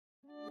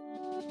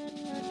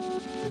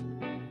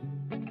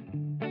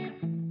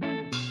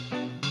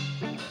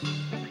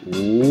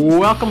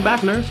Welcome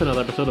back, nerds, to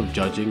another episode of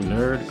Judging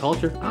Nerd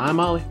Culture. I'm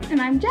Ollie. And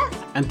I'm Jess.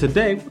 And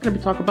today, we're going to be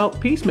talking about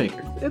Peacemaker.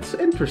 It's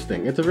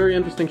interesting. It's a very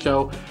interesting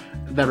show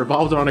that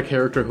revolves around a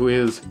character who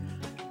is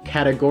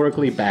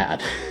categorically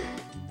bad.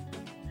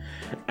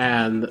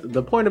 And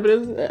the point of it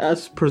is,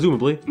 as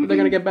presumably, they're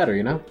going to get better,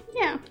 you know?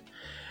 Yeah.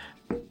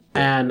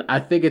 And I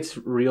think it's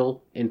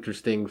real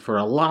interesting for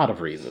a lot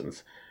of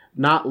reasons.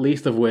 Not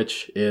least of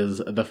which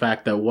is the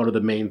fact that one of the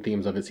main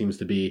themes of it seems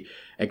to be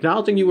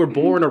acknowledging you were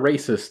born a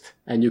racist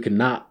and you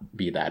cannot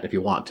be that if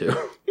you want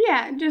to.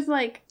 Yeah, just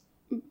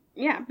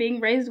being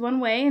raised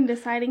one way and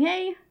deciding,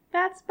 hey,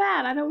 that's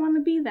bad. I don't want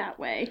to be that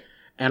way.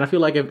 And I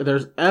feel like if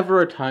there's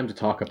ever a time to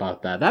talk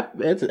about that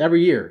it's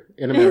every year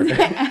in America.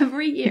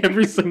 Every year.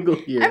 Every single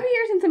year. Every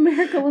year since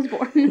America was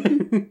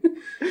born.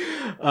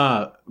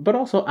 But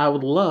also, I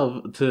would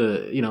love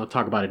to,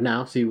 talk about it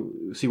now, see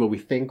what we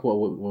think, what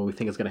we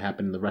think is going to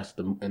happen in the rest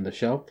of the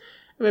show.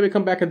 And maybe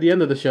come back at the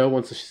end of the show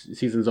once the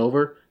season's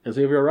over and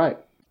see if you're right.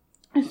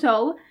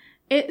 So,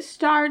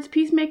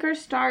 Peacemaker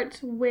starts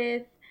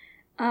with,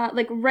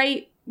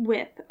 right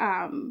with,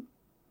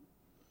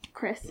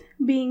 Chris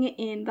being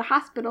in the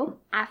hospital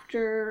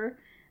after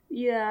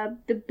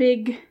the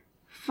big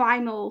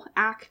final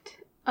act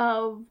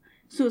of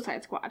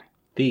Suicide Squad.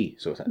 The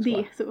Suicide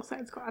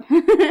Squad.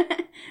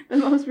 The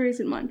most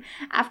recent one.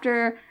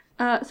 After,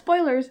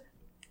 spoilers,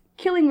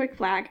 killing Rick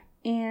Flag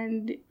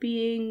and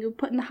being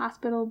put in the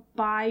hospital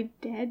by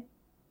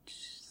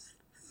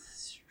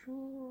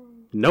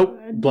Nope.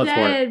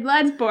 Bloodsport.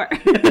 Bloodsport.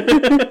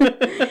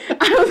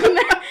 I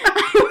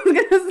was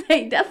gonna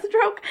say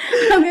Deathstroke.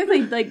 I was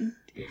gonna say,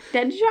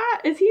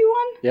 Deadshot? Is he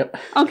one? Yep.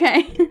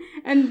 Okay.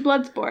 And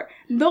Bloodsport.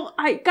 They're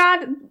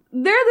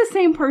the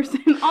same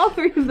person. All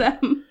three of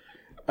them.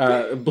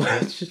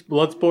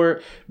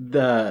 Bloodsport,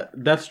 the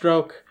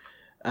Deathstroke,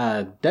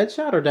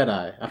 Deadshot or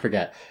Deadeye? I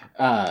forget.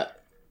 I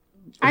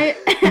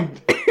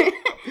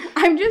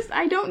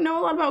don't know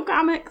a lot about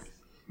comics.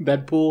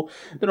 Deadpool,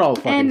 they're all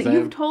fucking and same.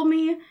 You've told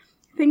me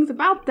things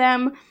about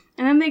them,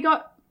 and then they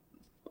got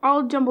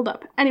all jumbled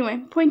up. Anyway,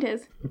 point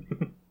is,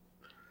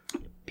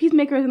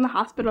 Peacemaker is in the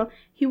hospital.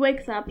 He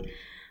wakes up.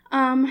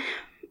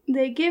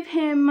 They give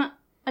him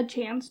a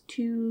chance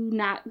to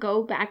not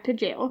go back to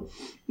jail,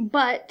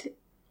 but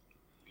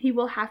he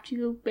will have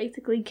to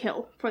basically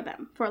kill for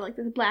them, for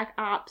this Black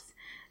Ops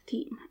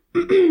team.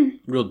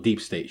 Real deep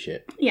state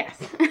shit. Yes.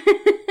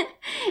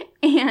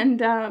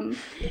 And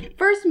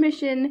first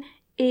mission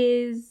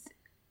is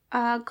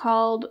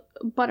called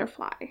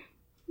Butterfly.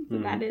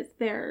 Mm-hmm. That is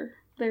their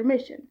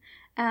mission.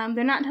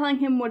 They're not telling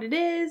him what it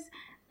is.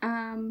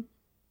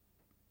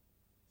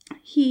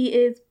 He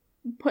is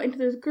put into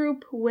this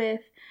group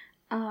with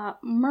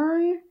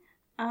Myrn,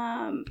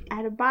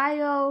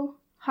 Adebayo,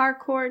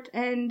 Harcourt,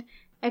 and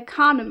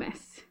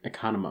Economist.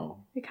 Economist.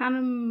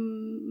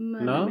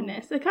 No?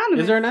 Economist.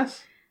 Is there an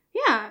S?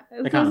 Yeah,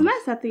 there's an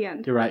S at the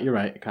end. You're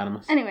right,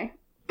 Economist. Anyway.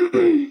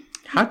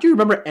 How do you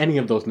remember any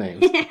of those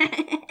names?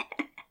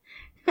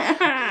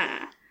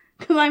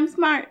 Because I'm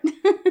smart.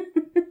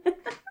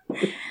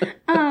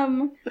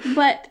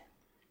 But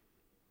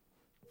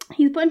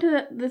he's put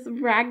into this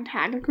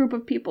ragtag group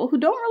of people who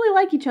don't really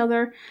like each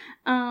other.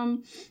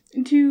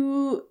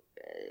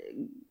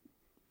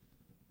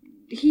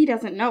 He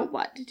doesn't know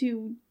what to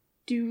do.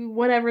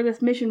 Whatever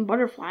this mission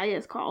Butterfly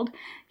is called.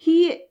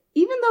 Even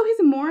though he's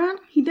a moron,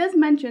 he does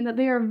mention that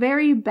they are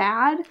very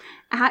bad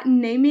at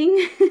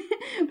naming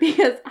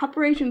because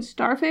Operation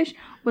Starfish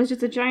was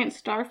just a giant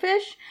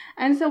starfish.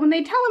 And so when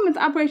they tell him it's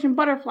Operation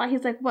Butterfly,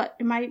 he's like, what?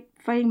 Am I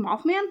fighting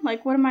Mothman?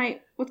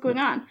 What's going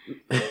on?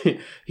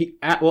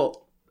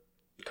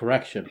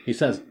 Correction. He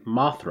says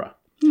Mothra.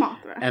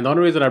 Mothra. And the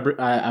only reason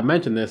I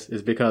mention this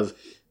is because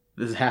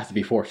this has to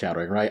be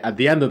foreshadowing, right? At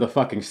the end of the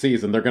fucking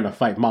season, they're going to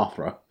fight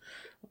Mothra.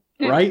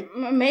 Right?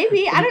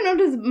 Maybe. I don't know.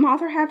 Does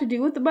Mothra have to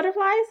do with the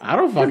butterflies? I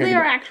don't fucking know. Because they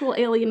are actual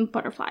alien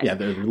butterflies. Yeah,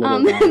 they're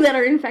little that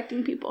are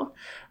infecting people.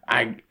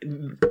 By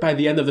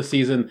the end of the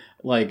season,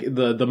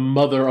 the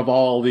mother of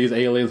all these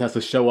aliens has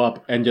to show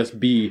up and just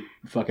be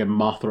fucking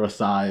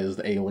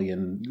Mothra-sized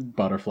alien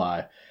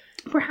butterfly.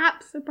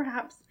 Perhaps.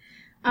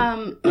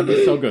 That'd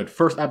be so good.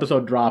 First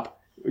episode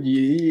drop.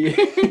 Yeah.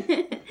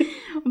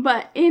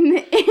 But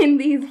in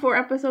these 4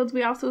 episodes,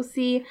 we also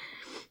see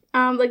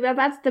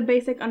that's the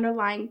basic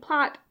underlying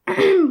plot.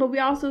 But we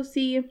also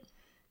see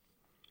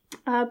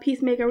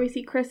Peacemaker. We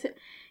see Chris,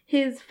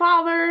 his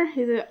father,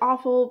 he's an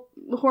awful,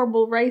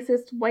 horrible,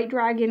 racist white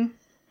dragon.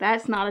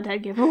 That's not a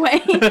dead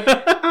giveaway.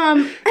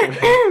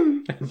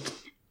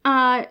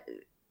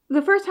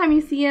 The first time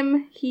you see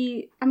him,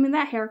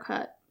 that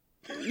haircut.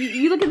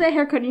 You look at that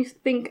haircut and you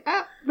think,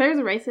 there's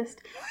a racist.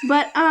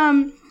 But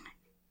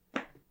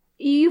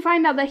you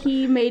find out that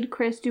he made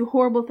Chris do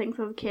horrible things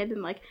as a kid,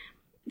 and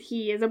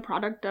he is a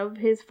product of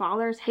his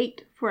father's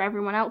hate for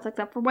everyone else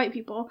except for white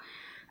people.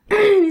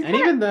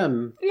 Even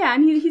then. Yeah,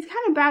 and he's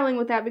kind of battling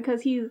with that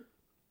because he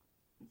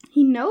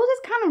knows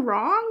it's kind of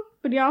wrong,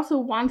 but he also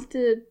wants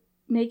to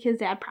make his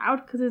dad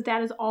proud because his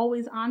dad is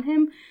always on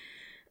him.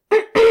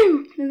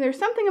 And there's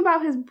something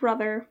about his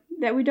brother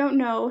that we don't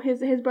know.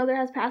 His brother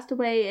has passed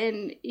away,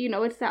 and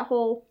it's that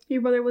whole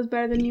 "your brother was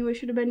better than you, it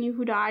should have been you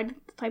who died"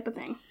 type of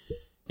thing.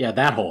 Yeah,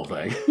 that whole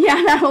thing.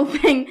 Yeah, that whole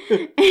thing.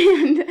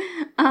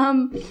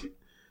 And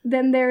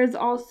then there's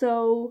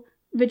also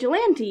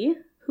Vigilante,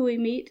 who we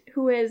meet,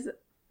 who is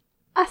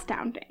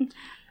astounding.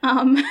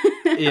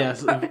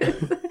 Yes.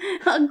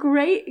 A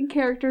great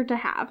character to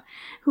have,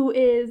 who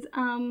is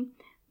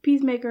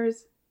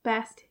Peacemaker's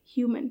best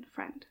human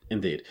friend.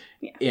 Indeed.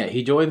 Yes. Yeah,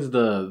 he joins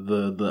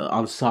the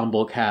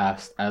ensemble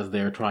cast as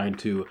they're trying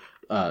to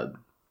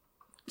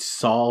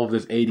solve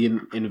this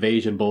alien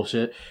invasion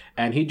bullshit,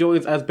 and he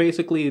joins as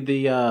basically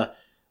the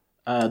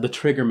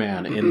trigger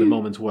man in the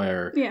moments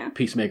where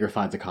Peacemaker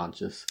finds a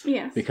conscience.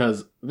 Yes.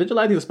 Because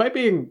Vigilante, despite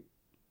being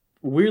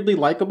weirdly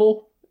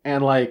likable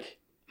and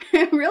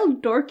real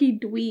dorky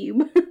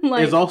dweeb,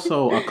 is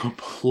also a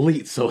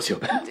complete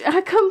sociopath.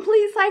 A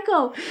complete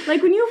psycho.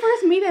 When you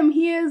first meet him,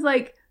 he is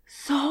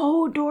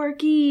so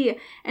dorky,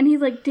 and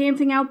he's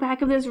dancing out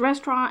back of this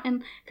restaurant,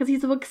 and because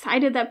he's so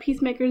excited that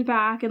Peacemaker's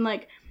back, and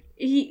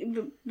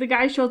the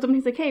guy shows him,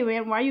 he's like, "Hey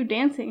man, why are you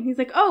dancing?" And he's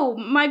like, "Oh,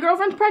 my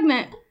girlfriend's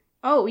pregnant."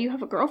 "Oh, you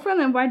have a girlfriend?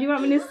 Then why do you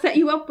want me to set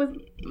you up with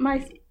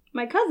my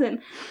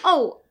cousin?"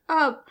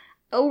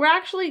 We're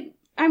actually,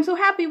 I'm so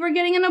happy we're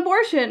getting an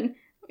abortion.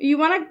 You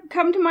want to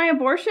come to my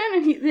abortion?"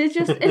 And he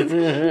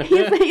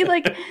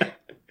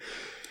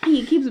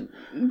keeps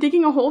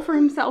digging a hole for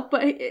himself,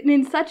 but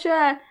in such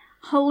a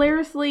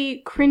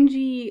hilariously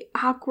cringy,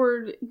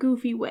 awkward,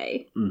 goofy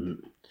way.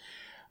 Mm-hmm.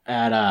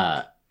 And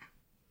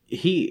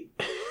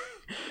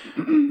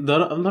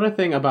another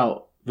thing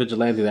about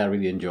Vigilante that I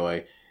really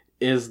enjoy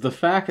is the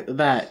fact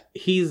that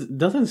he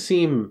doesn't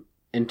seem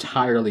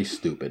entirely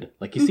stupid.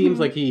 He seems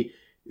like he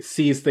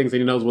sees things and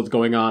he knows what's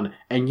going on,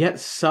 and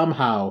yet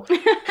somehow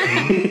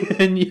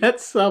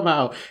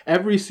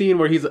every scene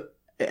where he's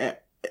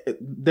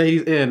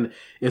in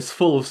is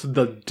full of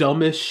the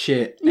dumbest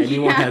shit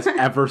anyone has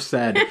ever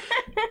said,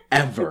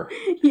 ever.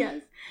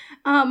 Yes.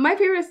 My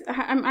favorite,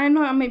 I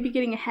know I might be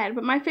getting ahead,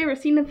 but my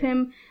favorite scene of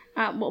him,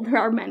 there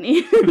are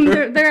many.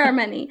 there are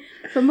many.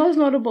 But most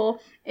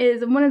notable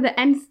is one of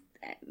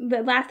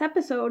the last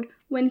episode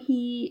when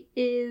he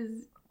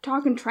is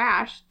talking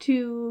trash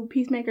to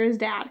Peacemaker's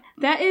dad.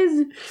 That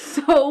is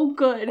so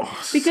good.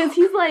 Because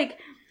he's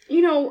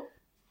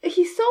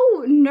he's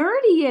so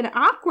nerdy and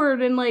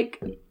awkward and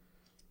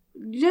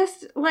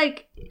just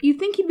you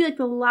think he'd be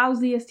the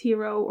lousiest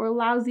hero or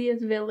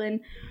lousiest villain,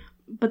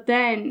 but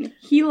then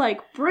he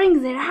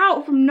brings it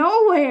out from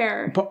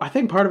nowhere. But I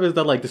think part of it is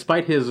that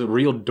despite his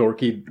real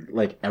dorky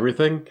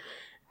everything,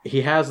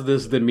 he has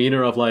this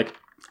demeanor of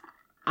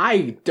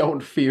I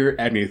don't fear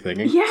anything,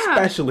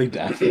 especially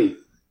death.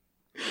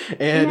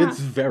 And it's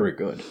very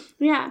good.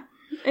 Yeah.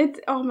 It's,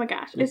 oh my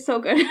gosh, it's so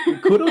good.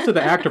 Kudos to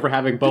the actor for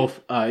having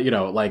both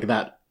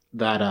that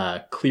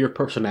clear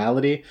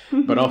personality,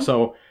 but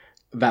also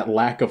that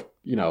lack of,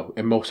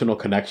 emotional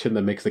connection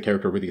that makes the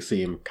character really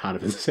seem kind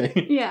of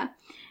insane. Yeah.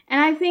 And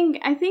I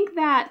think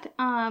that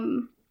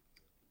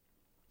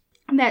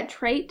that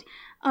trait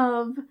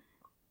of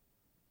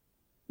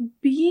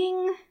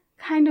being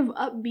kind of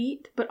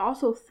upbeat but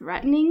also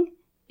threatening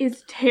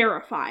is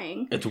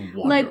terrifying. It's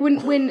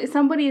wonderful. When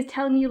somebody is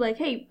telling you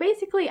hey,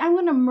 basically I'm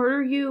gonna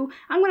murder you,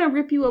 I'm gonna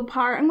rip you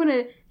apart, I'm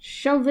gonna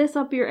shove this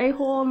up your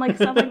a-hole and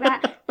stuff like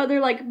that, but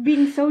they're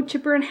being so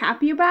chipper and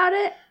happy about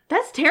it.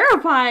 That's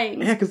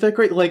terrifying. Yeah, because they're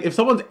great. If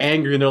someone's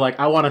angry and they're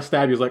I want to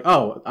stab you, it's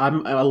oh,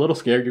 I'm a little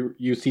scared.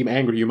 You seem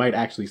angry. You might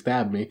actually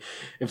stab me.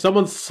 If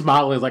someone's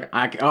smiling, it's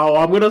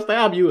I'm going to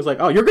stab you. It's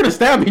oh, you're going to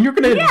stab me. You're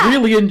going to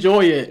really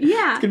enjoy it.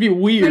 Yeah. It's going to be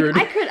weird.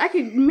 I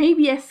could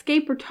maybe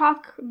escape or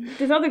talk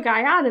this other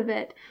guy out of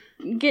it.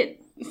 Get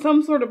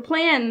some sort of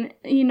plan,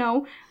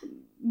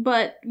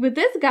 But with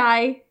this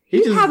guy,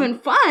 he's just having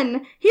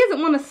fun. He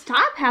doesn't want to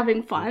stop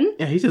having fun.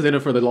 Yeah, he's just in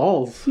it for the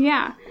lulz.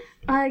 Yeah.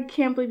 I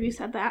can't believe you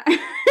said that.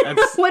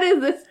 What is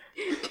this?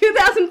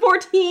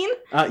 2014?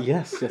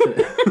 Yes.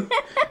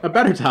 A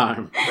better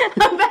time.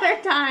 A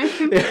better time.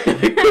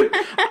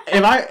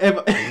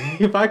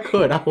 If I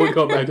could, I would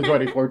go back to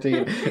 2014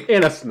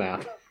 in a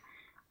snap.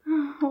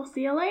 We'll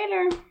see you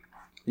later.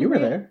 You were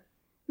there.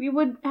 We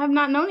would have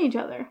not known each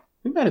other.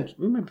 We met at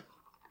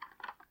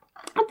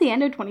the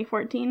end of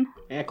 2014.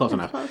 Yeah, close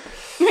enough. Close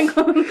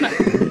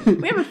enough.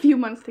 We have a few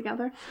months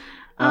together.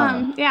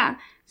 Yeah.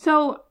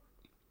 So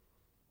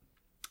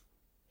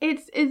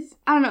it's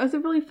I don't know, it's a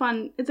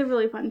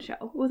really fun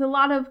show with a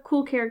lot of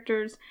cool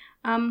characters,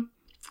 some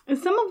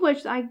of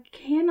which I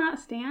cannot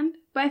stand,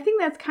 but I think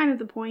that's kind of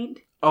the point.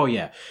 Oh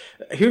yeah,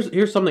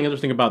 here's something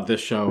interesting about this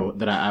show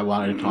that I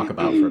wanted to talk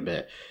about for a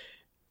bit.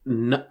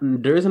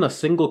 There isn't a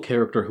single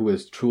character who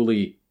is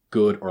truly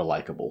good or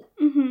likable.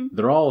 Mm-hmm.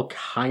 They're all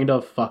kind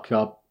of fucked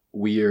up,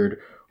 weird,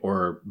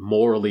 or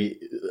morally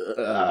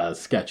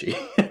sketchy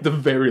at the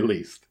very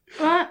least.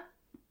 But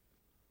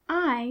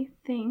I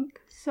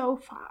think so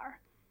far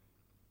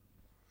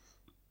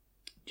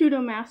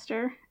Judo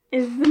Master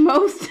is the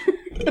most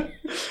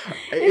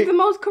the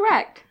most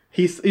correct.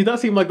 He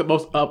does seem like the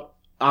most up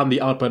on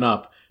the up and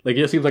up, Like,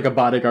 it seems like a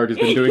bodyguard who's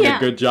been doing a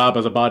good job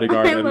as a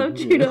bodyguard. I love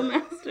Judo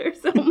Master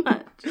so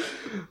much.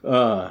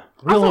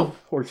 Real Also,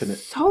 unfortunate.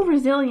 So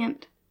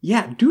resilient.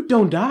 Yeah, dude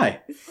don't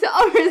die.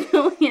 So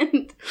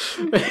resilient.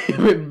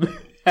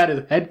 Had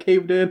his head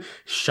caved in,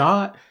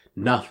 shot,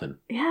 nothing.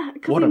 Yeah,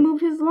 because he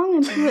moved his lung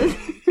into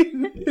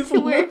his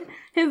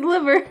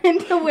liver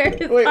into where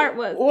his heart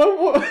was.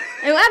 What?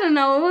 I don't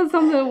know. It was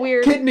something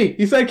weird. Kidney.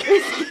 He said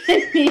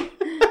kidney.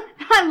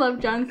 I love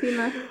John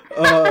Cena.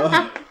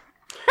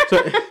 So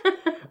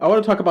I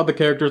want to talk about the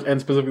characters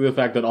and specifically the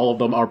fact that all of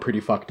them are pretty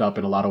fucked up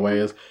in a lot of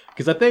ways.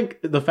 Because I think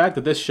the fact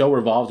that this show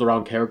revolves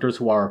around characters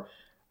who are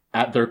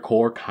at their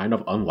core kind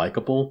of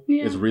unlikable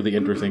is really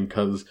interesting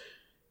because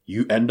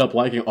you end up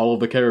liking all of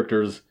the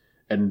characters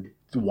and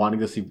wanting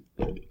to see.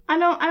 I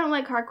don't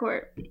like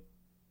Harcourt.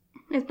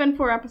 It's been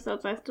 4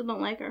 episodes. I still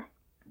don't like her.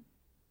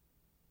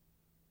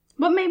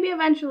 But maybe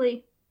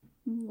eventually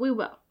we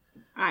will.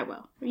 I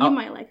will. You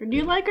might like her. Do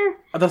you like her?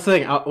 That's the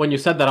thing. When you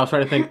said that, I was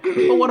trying to think,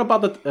 well, what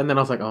about the... And then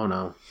I was like, oh,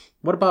 no.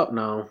 What about...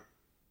 No.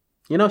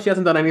 You know, she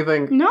hasn't done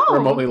anything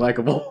remotely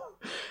likable.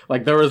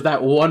 Like, there was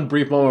that one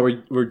brief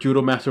moment where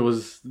Judo Master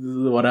was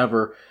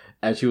whatever,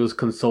 and she was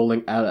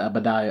consoling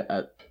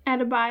Adebayo,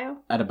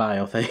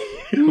 thank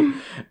you.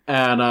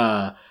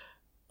 And,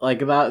 like,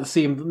 that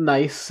seemed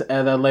nice.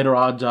 And then later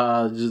on,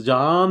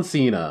 John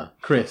Cena,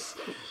 Chris,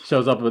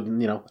 shows up with,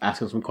 you know,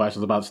 asking some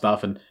questions about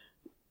stuff, and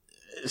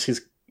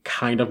she's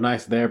kind of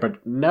nice there, but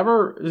she's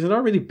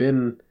never really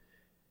been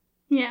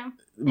much.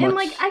 And,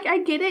 like,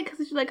 I get it,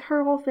 because, like,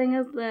 her whole thing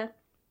is the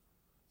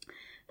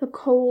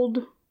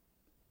cold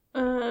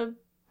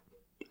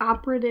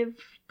operative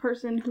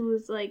person who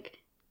is, like,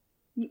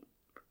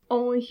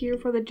 only here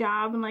for the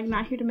job and, like,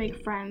 not here to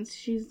make friends.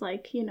 She's,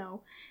 like, you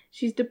know,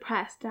 she's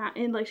depressed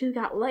and, like, she's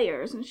got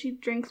layers and she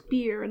drinks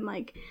beer and,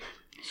 like,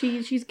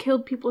 she's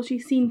killed people,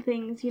 she's seen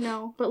things, you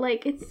know. But,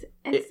 like, it's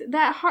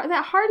that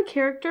hard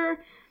character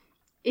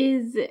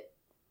is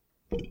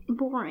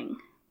boring.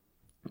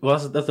 Well,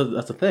 that's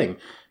the thing.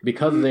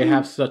 Because they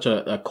have such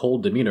a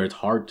cold demeanor, it's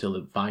hard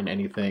to find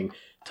anything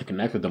to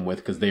connect with them with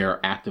because they are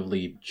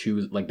actively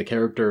like, the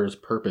character's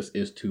purpose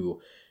is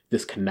to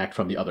disconnect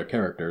from the other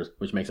characters,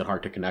 which makes it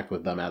hard to connect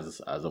with them as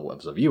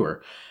a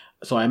viewer.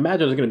 So I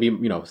imagine there's going to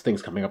be, you know,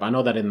 things coming up. I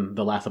know that in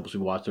the last episode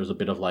we watched, there was a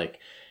bit of, like,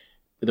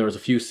 there was a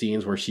few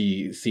scenes where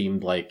she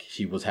seemed like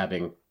she was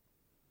having,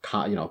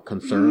 you know,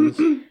 concerns.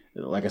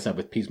 Like I said,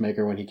 with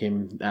Peacemaker, when he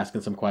came asking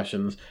some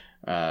questions,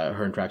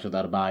 her interaction with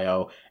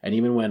Adebayo, and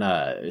even when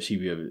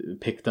she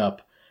picked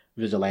up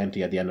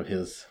Vigilante at the end of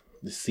his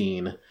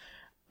scene,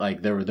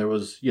 like, there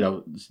was, you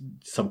know,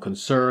 some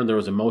concern, there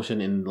was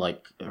emotion in,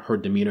 like, her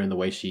demeanor and the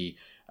way she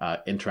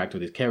interacted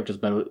with these characters,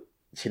 but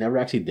she never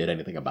actually did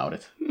anything about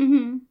it.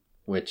 Mm-hmm.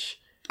 Which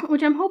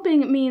I'm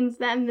hoping means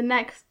that in the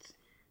next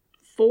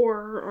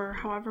 4 or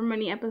however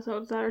many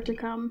episodes that are to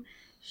come,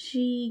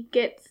 she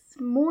gets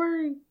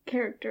more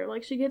character,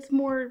 like, she gets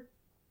more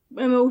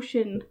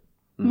emotion,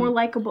 more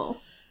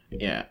likable.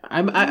 Yeah,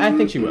 I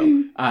think she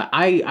will.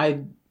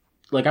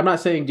 I'm not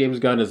saying James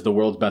Gunn is the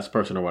world's best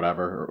person or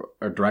whatever,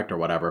 or director or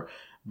whatever,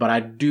 but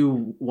I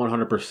do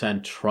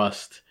 100%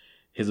 trust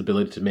his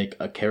ability to make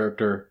a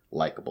character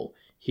likable.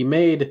 He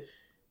made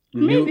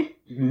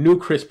new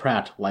Chris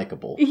Pratt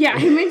likable. Yeah,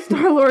 he made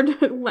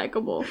Star-Lord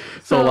likable.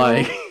 So,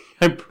 like,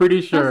 I'm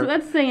pretty sure...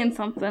 That's saying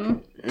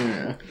something.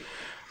 Yeah.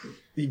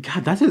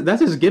 God,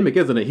 that's his gimmick,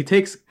 isn't it? He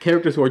takes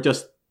characters who are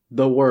just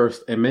the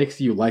worst and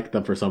makes you like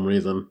them for some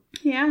reason.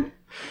 Yeah.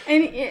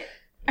 And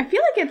I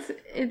feel like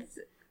it's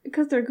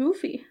because they're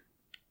goofy.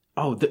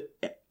 Oh,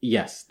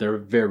 yes, they're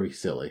very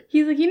silly.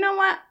 He's like, you know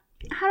what?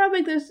 How do I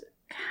make this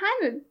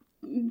kind of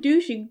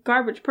douchey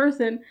garbage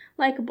person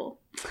likable?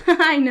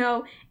 I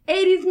know.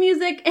 80s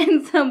music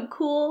and some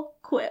cool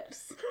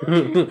quips.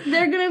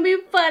 They're gonna be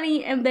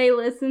funny, and they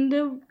listen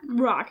to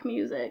rock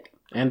music.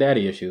 And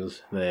daddy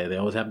issues. They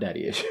always have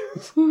daddy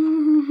issues.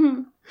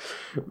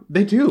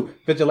 They do.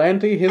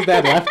 Vigilante, his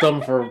dad left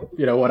him for,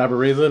 you know, whatever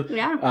reason.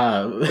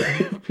 Yeah.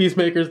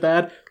 Peacemaker's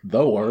dad,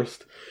 the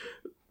worst.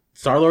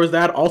 Star-Lord's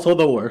dad, also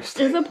the worst.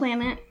 Is a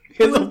planet.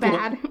 It's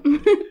bad.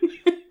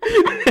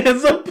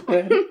 It's a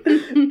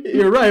planet.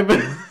 You're right, but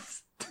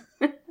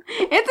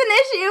it's an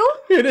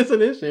issue. It is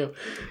an issue.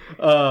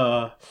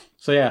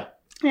 So yeah.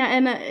 Yeah,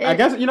 and I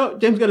guess, you know,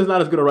 James Gunn is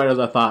not as good a writer as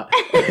I thought.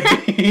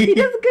 He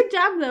does a good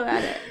job though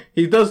at it.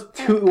 He does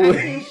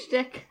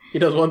He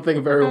does one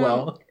thing very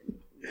well.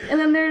 And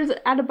then there's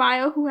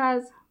Adebayo, who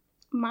has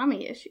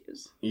mommy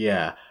issues.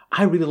 Yeah,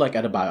 I really like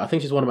Adebayo. I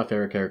think she's one of my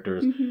favorite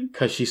characters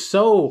because she's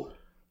so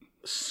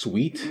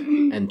sweet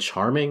and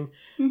charming.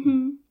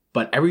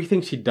 But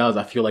everything she does,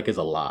 I feel like, is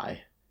a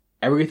lie.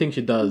 Everything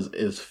she does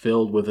is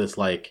filled with this,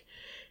 like,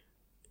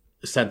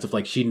 sense of,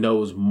 like, she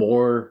knows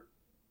more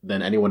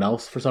than anyone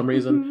else for some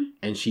reason,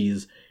 and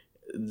she's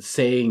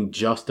saying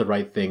just the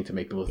right thing to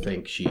make people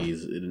think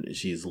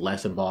she's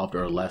less involved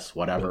or less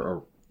whatever,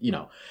 or, you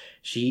know,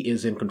 she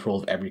is in control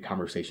of every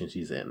conversation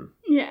she's in.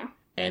 Yeah.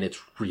 And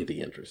it's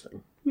really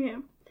interesting.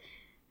 Yeah.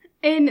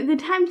 And the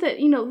times that,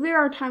 you know, there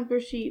are times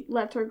where she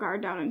lets her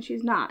guard down and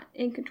she's not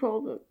in control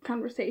of the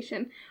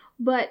conversation.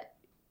 but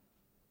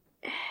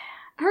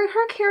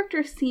her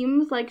character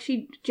seems like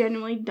she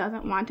genuinely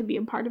doesn't want to be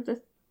a part of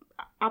this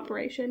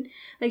operation.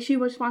 Like, she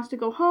just wants to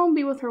go home,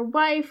 be with her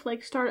wife,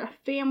 like, start a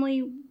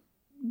family,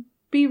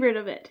 be rid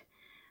of it.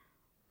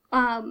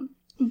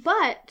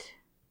 But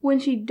when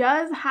she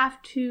does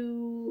have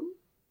to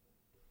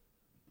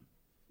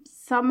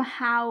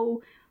somehow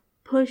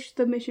push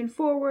the mission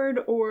forward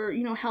or,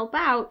 help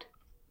out,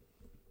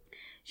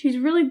 she's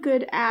really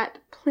good at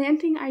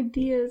planting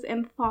ideas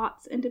and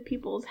thoughts into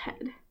people's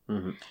head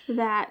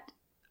that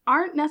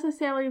aren't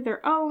necessarily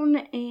their own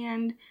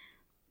and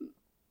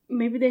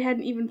maybe they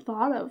hadn't even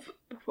thought of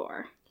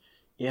before.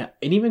 Yeah,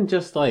 and even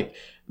just like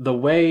the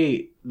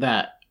way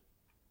that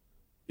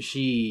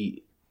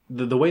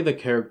the way the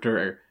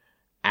character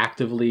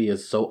actively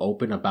is so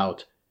open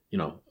about,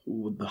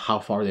 how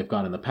far they've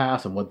gone in the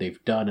past and what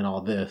they've done and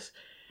all this,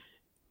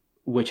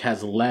 which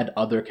has led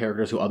other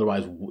characters who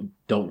otherwise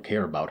don't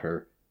care about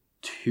her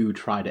to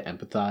try to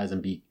empathize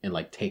and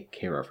like take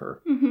care of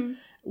her,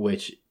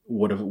 which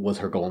was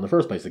her goal in the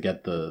first place, to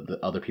get the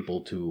other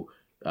people to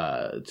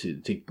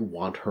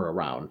want her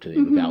around,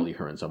 to value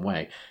her in some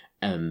way,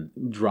 and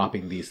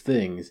dropping these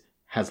things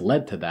has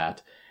led to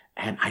that.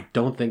 And I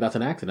don't think that's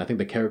an accident. I think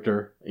the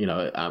character,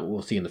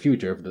 we'll see in the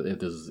future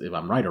if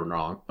I'm right or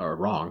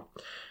wrong,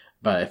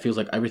 but it feels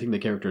like everything the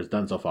character has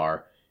done so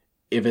far,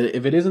 if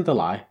it isn't a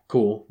lie,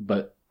 cool,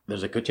 but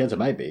there's a good chance it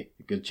might be.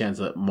 A good chance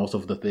that most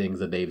of the things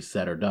that they've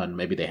said or done,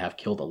 maybe they have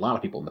killed a lot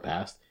of people in the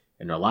past,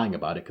 and they're lying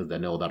about it because they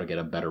know that'll get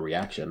a better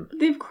reaction.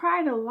 They've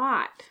cried a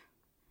lot.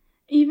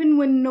 Even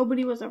when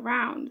nobody was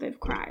around, they've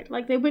cried.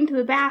 Like, they went to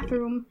the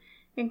bathroom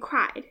and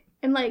cried.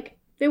 And, like,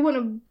 they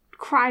wouldn't have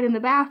cried in the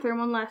bathroom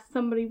unless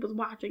somebody was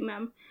watching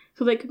them,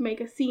 so they could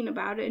make a scene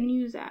about it and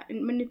use that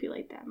and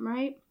manipulate them,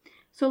 right?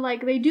 So,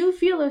 like, they do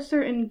feel a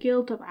certain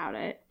guilt about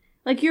it.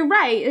 Like, you're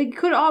right, it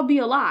could all be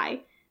a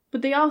lie,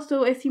 but they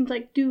also, it seems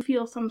like, do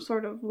feel some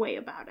sort of way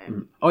about it.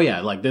 Oh,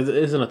 yeah, like, this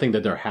isn't a thing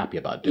that they're happy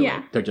about doing.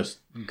 Yeah. They're just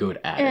good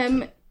at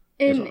it.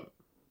 And,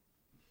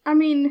 I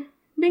mean,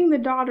 being the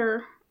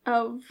daughter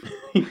of...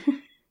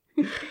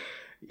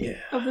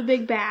 of the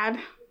big bad.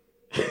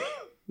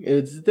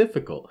 It's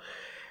difficult.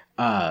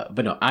 But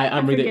no,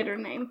 I'm I forget her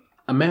name.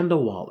 Amanda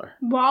Waller.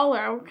 Waller.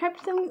 I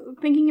kept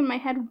thinking in my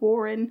head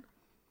Warren.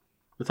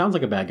 It sounds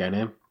like a bad guy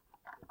name.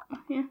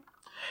 Yeah.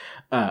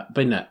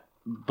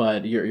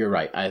 But you're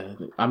right.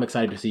 I'm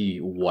excited to see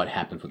what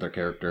happens with her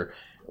character,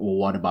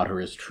 what about her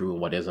is true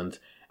and what isn't,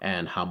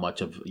 and how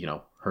much of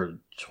her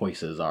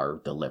choices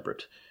are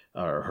deliberate,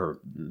 or her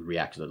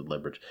reactions are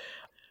deliberate.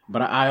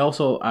 But I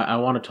also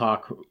want to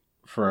talk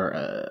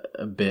for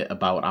a bit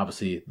about,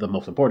 obviously, the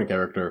most important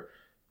character,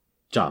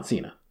 John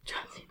Cena.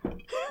 John Cena.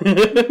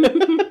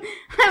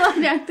 I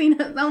love John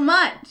Cena so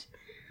much.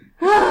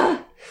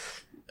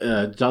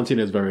 John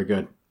Cena is very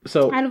good.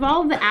 So, out of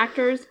all of the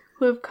actors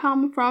who have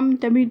come from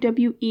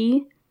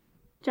WWE,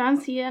 John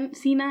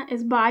Cena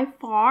is by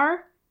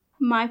far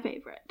my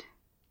favorite.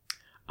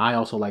 I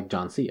also like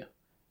John Cena.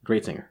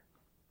 Great singer.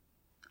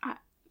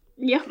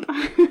 Yep.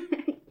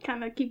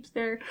 Kind of keeps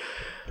their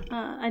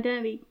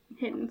identity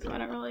hidden, so I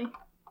don't really...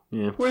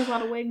 Yeah. Wears a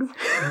lot of wigs.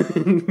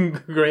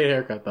 Great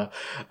haircut, though.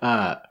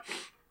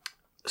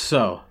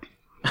 So,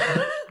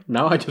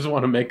 now I just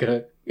want to make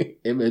a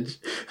image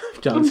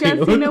of John Cena.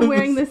 John Cena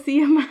wearing the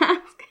Sia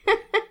mask.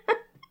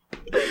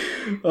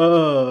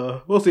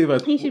 We'll see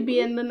if he should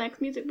be in the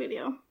next music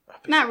video.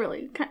 Not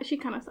really. She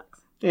kind of sucks.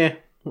 Yeah,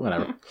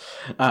 whatever.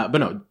 Yeah. But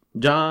no,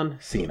 John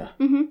Cena.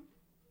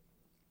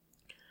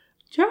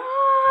 John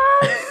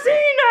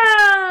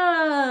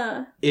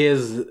Cena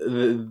is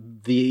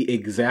the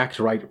exact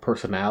right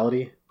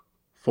personality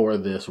for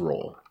this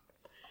role,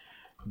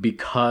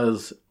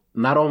 because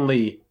not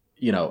only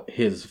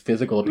his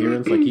physical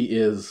appearance, like, he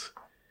is,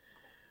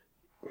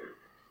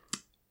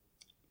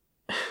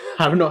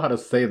 I don't know how to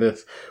say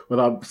this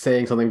without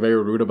saying something very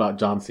rude about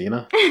John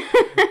Cena,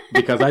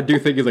 because I do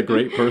think he's a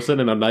great person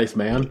and a nice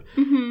man,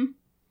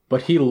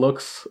 but he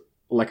looks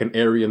like an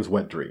Aryan's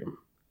wet dream.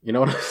 You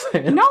know what I'm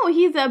saying? No,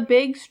 he's a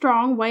big,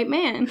 strong white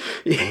man.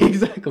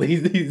 Exactly.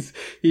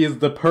 He is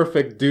the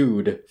perfect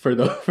dude for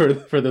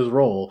this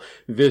role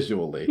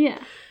visually. Yeah.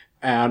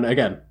 And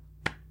again,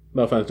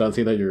 no offense, John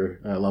Cena, you're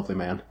a lovely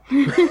man.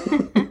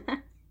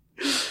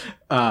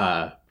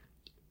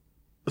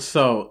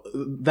 So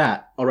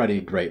that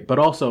already great, but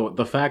also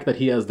the fact that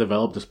he has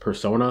developed this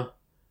persona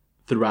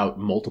throughout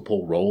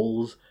multiple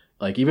roles,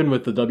 like even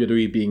with the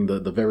WWE being the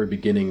very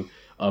beginning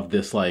of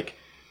this, like,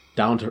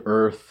 down to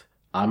earth.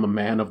 I'm a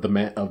man of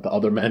the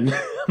other men.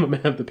 I'm a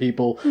man of the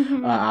people.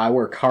 I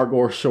wear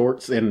cargo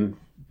shorts and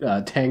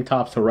tank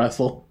tops to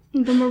wrestle.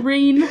 The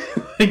Marine.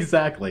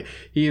 Exactly.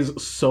 He is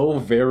so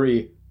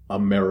very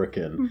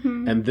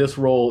American. And this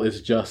role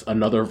is just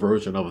another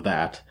version of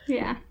that.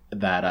 Yeah.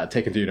 That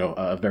taken to,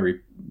 a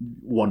very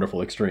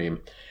wonderful extreme.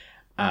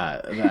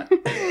 That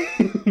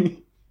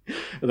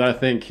I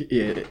think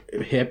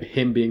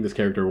him being this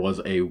character was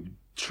a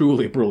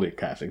truly brilliant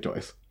casting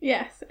choice.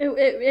 Yes,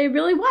 it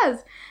really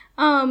was.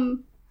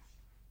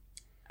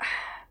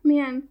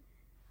 Man,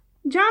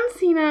 John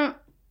Cena,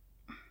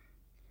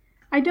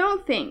 I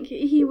don't think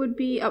he would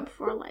be up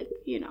for, like,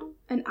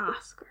 an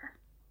Oscar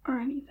or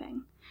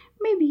anything.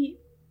 Maybe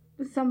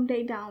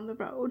someday down the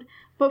road.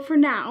 But for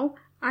now,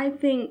 I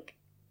think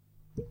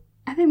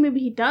maybe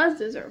he does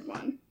deserve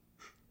one.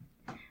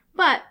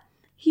 But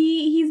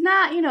he's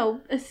not,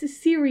 a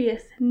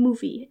serious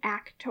movie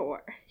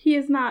actor. He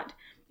is not,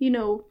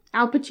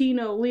 Al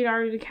Pacino,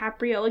 Leonardo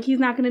DiCaprio. Like, he's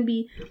not going to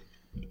be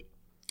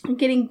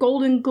getting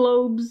Golden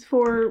Globes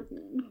for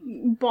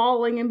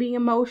bawling and being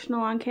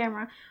emotional on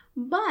camera.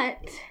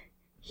 But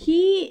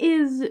he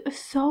is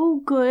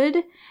so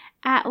good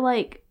at,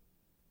 like,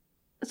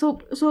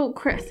 so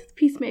Chris,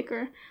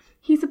 Peacemaker,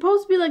 he's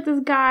supposed to be like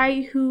this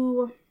guy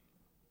who,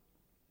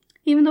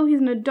 even though he's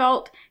an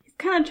adult, he's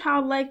kind of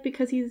childlike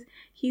because he's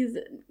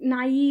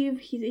naive.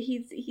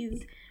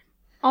 He's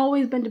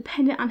always been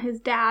dependent on his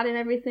dad and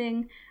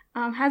everything.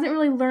 Hasn't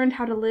really learned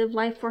how to live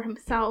life for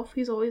himself.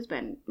 He's always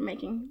been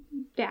making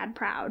dad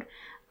proud,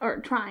 or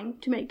trying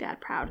to make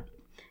dad proud.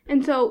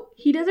 And so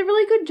he does a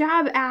really good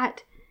job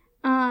at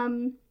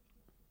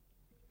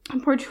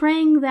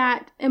portraying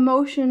that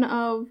emotion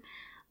of,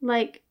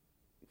 like,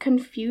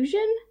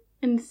 confusion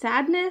and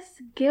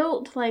sadness,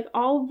 guilt, like,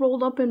 all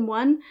rolled up in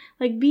one.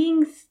 Like,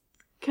 being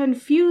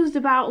confused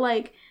about,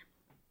 like,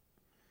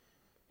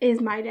 is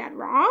my dad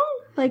wrong?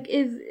 Like,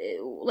 is,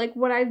 like,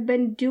 what I've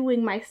been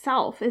doing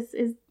myself, is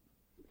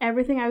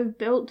everything I've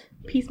built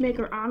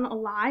Peacemaker on a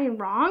lie and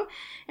wrong?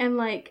 And,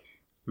 like,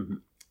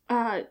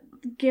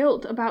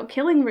 guilt about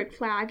killing Rick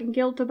Flag, and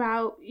guilt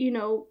about,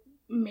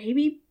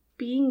 maybe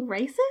being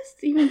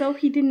racist, even though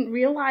he didn't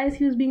realize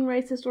he was being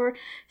racist or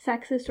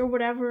sexist or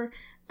whatever.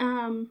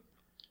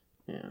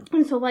 Yeah.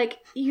 And so, like,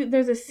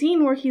 there's a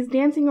scene where he's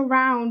dancing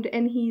around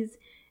and he's,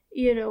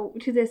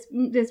 to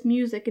this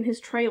music in his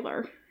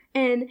trailer,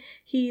 and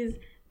he's,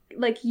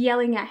 like,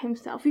 yelling at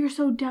himself. You're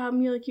so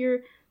dumb.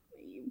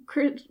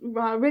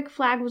 Rick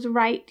Flag was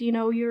right.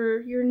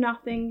 You're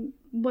nothing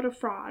but a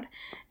fraud.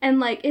 And,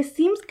 like, it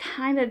seems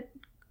kind of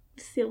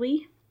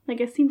silly.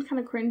 Like, it seems kind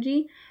of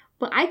cringy.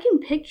 But I can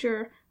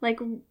picture, like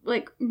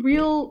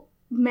real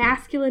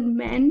masculine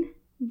men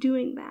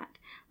doing that.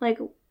 Like,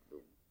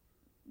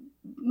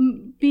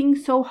 being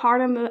so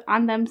hard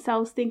on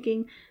themselves,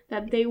 thinking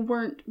that they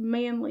weren't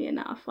manly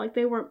enough, like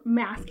they weren't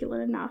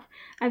masculine enough,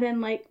 and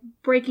then, like,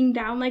 breaking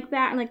down like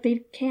that, and, like,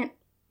 they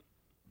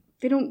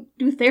don't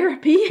do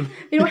therapy.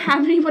 They don't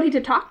have anybody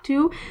to talk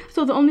to.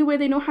 So the only way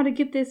they know how to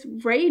get this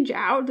rage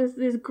out,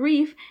 this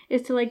grief,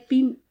 is to, like,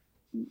 be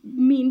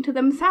mean to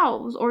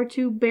themselves, or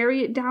to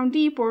bury it down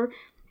deep, or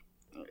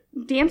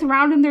dance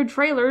around in their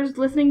trailers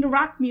listening to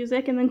rock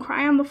music and then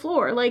cry on the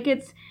floor. Like,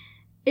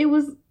 it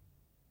was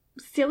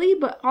silly,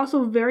 but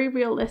also very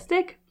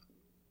realistic.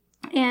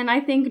 And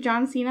I think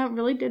John Cena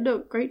really did a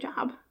great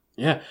job.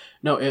 Yeah.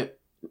 No, it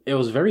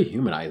was very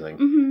humanizing.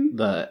 Mm-hmm.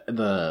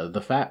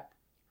 The fact,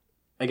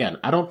 again,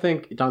 I don't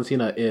think John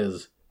Cena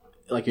is,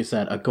 like you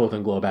said, a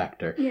Golden Globe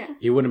actor. Yeah.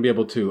 He wouldn't be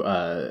able to,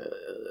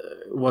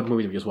 what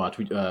movie did we just watch?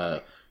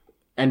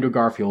 Andrew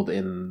Garfield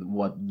in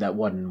that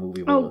one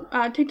movie.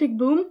 Tick, Tick,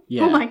 Boom?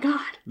 Yeah. Oh my god.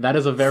 That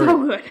is a very,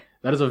 so good.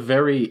 That is a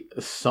very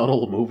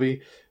subtle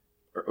movie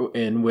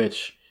in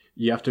which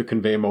you have to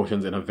convey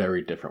emotions in a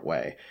very different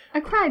way. I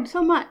cried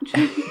so much.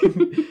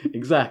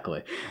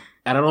 Exactly.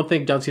 And I don't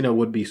think John Cena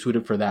would be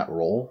suited for that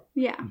role.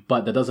 Yeah.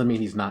 But that doesn't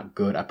mean he's not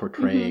good at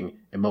portraying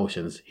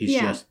emotions. He's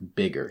just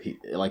bigger.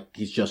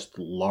 He's just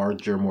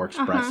larger, more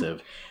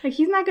expressive. Like,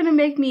 he's not going to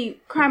make me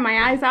cry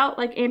my eyes out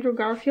like Andrew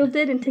Garfield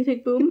did in Tick,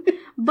 Tick, Boom.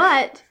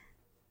 But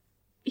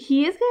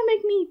he is going to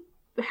make me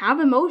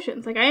have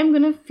emotions. Like, I am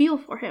going to feel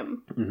for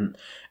him. Mm-hmm.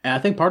 And I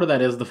think part of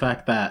that is the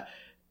fact that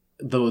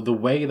the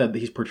way that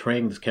he's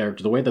portraying this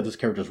character, the way that this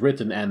character is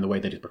written, and the way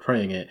that he's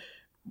portraying it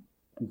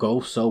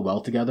go so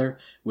well together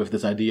with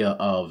this idea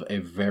of a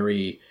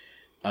very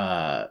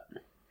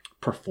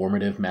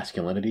performative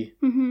masculinity,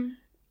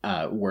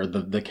 where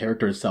the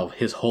character itself,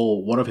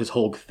 one of his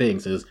whole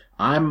things is,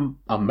 I'm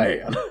a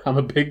man. I'm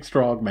a big,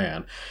 strong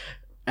man.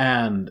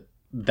 And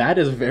that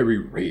is very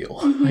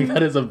real. Like,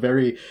 that is a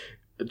very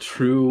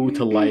true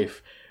to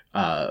life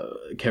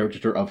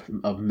caricature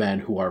of men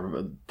who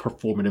are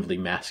performatively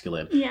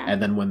masculine. Yeah.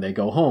 And then when they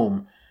go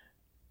home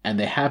and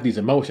they have these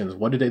emotions,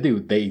 what do?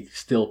 They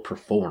still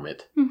perform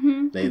it.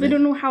 They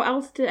don't know how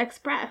else to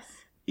express.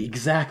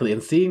 Exactly.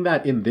 And seeing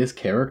that in this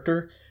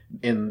character,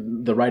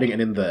 in the writing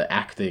and in the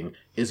acting,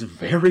 is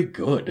very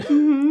good.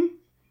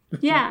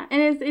 Yeah,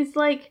 and it's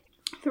like,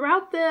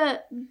 throughout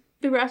the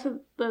rest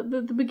of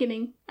the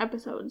beginning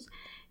episodes,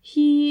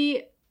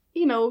 he,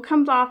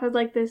 comes off as,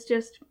 like, this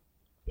just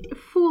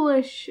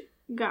foolish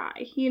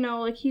guy,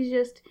 like, he's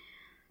just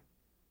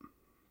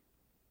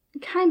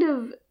kind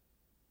of,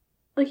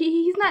 like,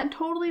 he's not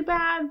totally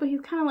bad, but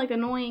he's kind of, like,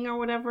 annoying or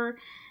whatever.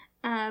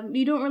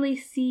 You don't really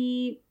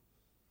see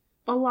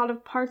a lot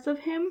of parts of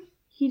him.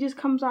 He just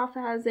comes off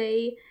as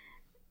a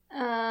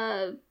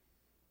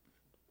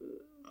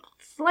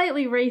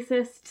slightly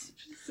racist,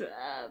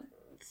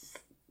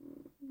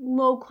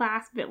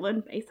 low-class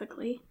villain,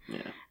 basically.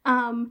 Yeah.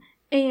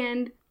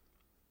 And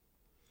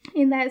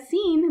in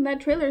that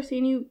trailer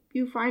scene,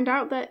 you find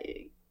out that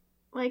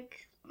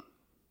like,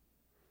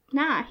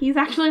 nah, he's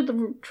actually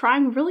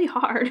trying really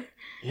hard.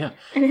 Yeah.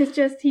 And it's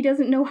just, he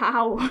doesn't know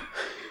how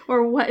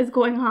or what is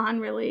going on,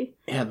 really.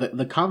 Yeah,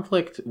 the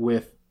conflict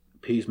with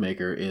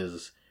Peacemaker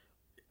is,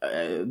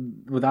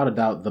 without a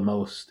doubt, the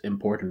most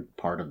important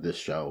part of this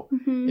show.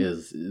 Mm-hmm.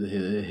 Is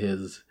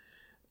his,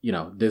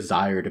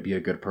 desire to be a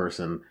good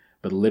person,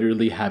 but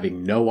literally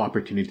having no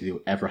opportunity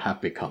to ever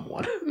have become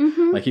one.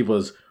 Mm-hmm. Like, he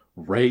was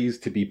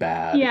raised to be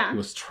bad. Yeah. He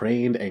was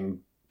trained and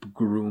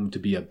groomed to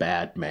be a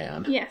bad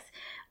man. Yes.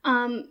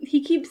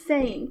 He keeps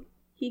saying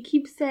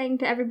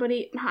to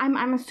everybody, I'm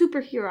a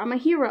superhero, I'm a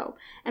hero.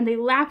 And they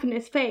laugh in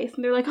his face,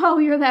 and they're like, oh,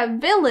 you're that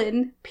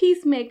villain,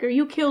 Peacemaker,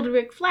 you killed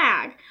Rick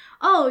Flag.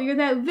 Oh, you're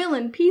that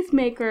villain,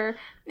 Peacemaker.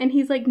 And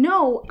he's like,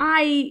 no,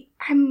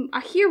 I'm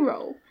a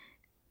hero.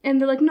 And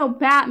they're like, no,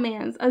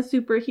 Batman's a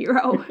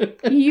superhero.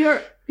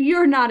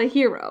 You're not a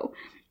hero.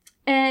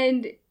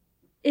 And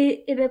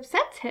it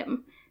upsets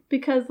him,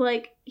 because,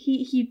 like,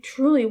 he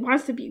truly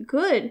wants to be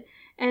good,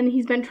 and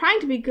he's been trying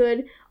to be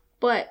good,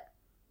 but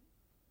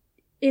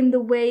in the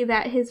way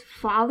that his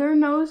father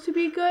knows to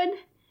be good,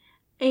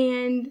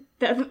 and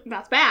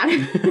that's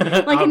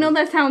bad. Like, I know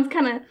that sounds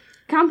kind of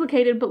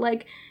complicated, but,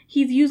 like,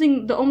 he's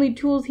using the only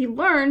tools he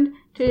learned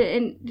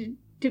to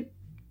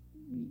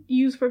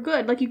use for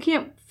good. Like, you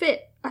can't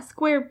fit a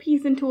square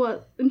piece into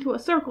a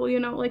circle,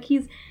 like,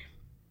 he's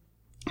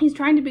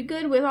trying to be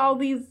good with all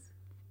these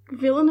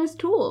villainous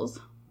tools.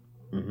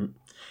 Mm-hmm.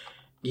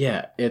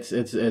 Yeah,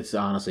 it's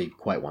honestly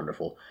quite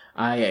wonderful.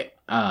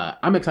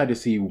 I'm excited to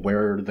see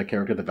where the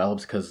character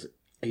develops, because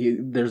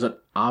there's an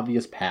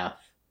obvious path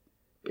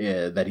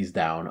that he's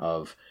down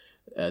of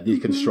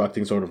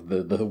deconstructing sort of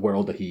the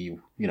world that he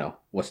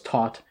was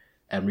taught,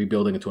 and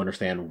rebuilding it to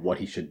understand what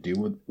he should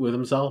do with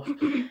himself.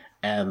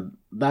 And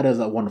that is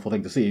a wonderful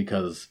thing to see,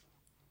 because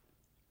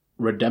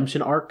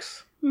redemption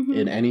arcs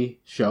in any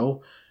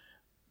show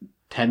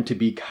tend to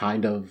be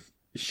kind of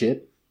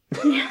shit.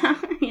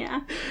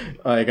 Yeah.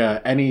 Like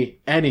any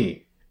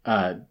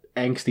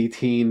angsty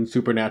teen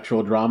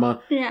supernatural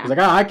drama. Yeah. It's like,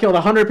 I killed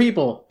 100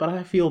 people, but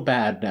I feel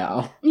bad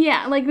now.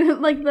 Yeah, like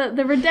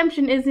the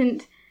redemption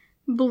isn't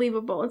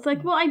believable. It's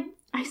like, well,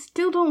 I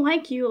still don't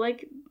like you.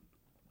 Like,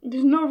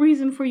 there's no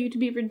reason for you to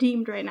be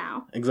redeemed right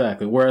now.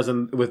 Exactly. Whereas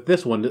with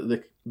this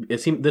one,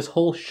 it seemed this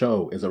whole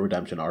show is a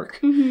redemption arc.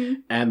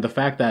 Mm-hmm. And the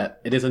fact that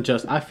it isn't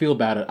just, I feel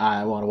bad,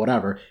 I want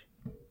whatever.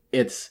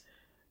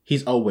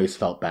 He's always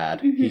felt bad.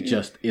 Mm-hmm. He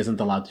just isn't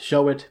allowed to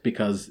show it,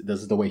 because this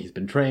is the way he's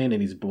been trained,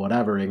 and he's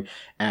whatevering.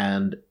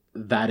 And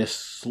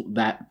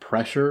that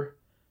pressure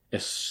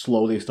is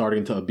slowly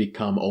starting to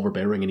become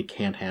overbearing, and he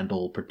can't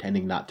handle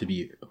pretending not to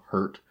be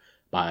hurt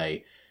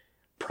by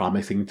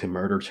promising to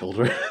murder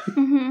children.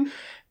 Mm-hmm.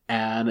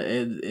 And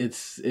it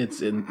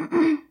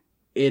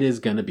is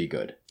gonna be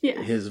good.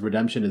 Yeah. His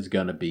redemption is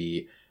gonna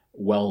be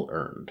well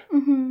earned.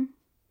 Mm-hmm.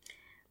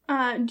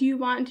 Do you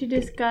want to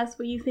discuss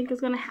what you think is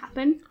going to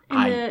happen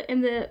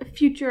in the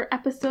future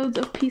episodes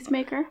of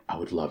Peacemaker? I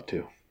would love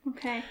to.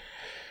 Okay.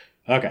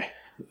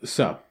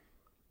 So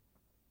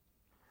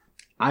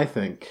I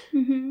think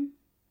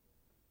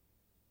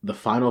the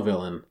final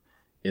villain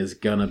is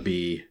gonna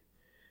be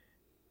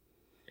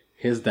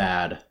his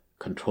dad,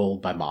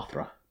 controlled by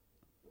Mothra.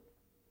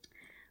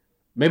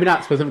 Maybe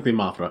not specifically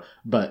Mothra,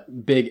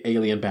 but big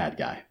alien bad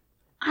guy.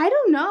 I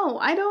don't know.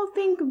 I don't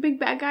think big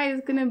bad guy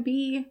is gonna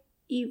be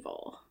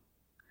evil.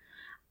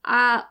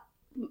 I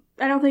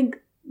don't think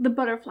the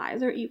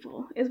butterflies are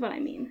evil, is what I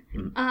mean.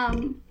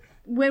 Mm-hmm.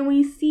 When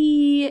we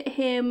see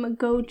him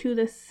go to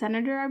the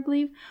senator, I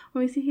believe,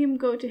 when we see him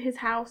go to his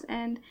house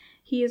and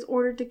he is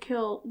ordered to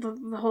kill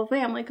the whole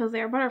family because they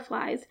are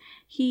butterflies,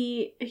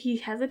 he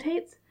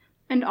hesitates.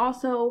 And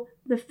also,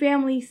 the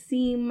family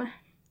seem,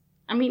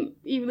 I mean,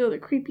 even though they're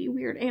creepy,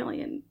 weird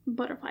alien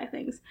butterfly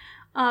things,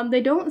 they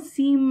don't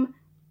seem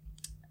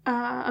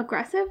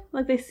aggressive.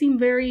 Like, they seem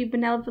very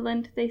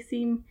benevolent. They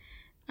seem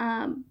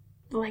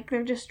like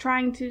they're just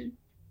trying to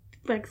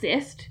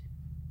exist,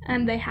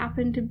 and they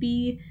happen to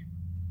be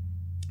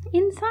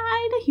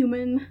inside a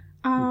human.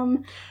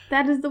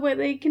 That is the way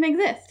they can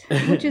exist,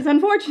 which is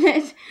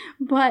unfortunate,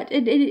 but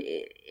it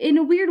in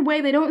a weird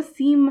way they don't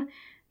seem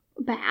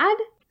bad.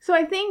 So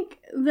I think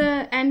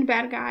the end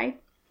bad guy,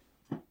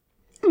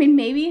 I mean,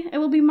 maybe it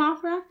will be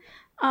Mothra,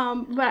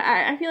 but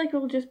I feel like it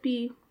will just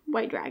be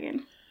White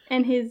Dragon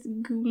and his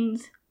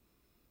goons.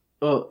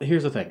 Well,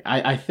 here's the thing.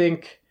 I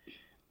think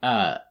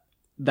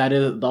that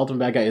is the ultimate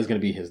bad guy is going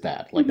to be his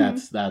dad. Like,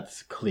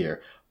 that's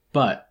clear.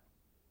 But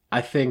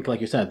I think,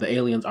 like you said, the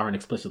aliens aren't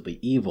explicitly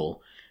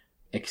evil,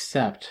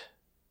 except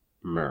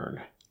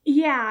Murn.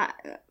 Yeah,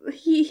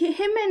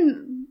 him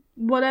and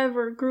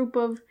whatever group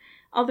of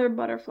other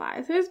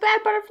butterflies. There's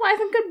bad butterflies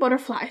and good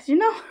butterflies, you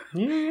know?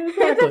 Yeah,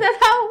 exactly.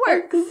 That's how it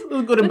works.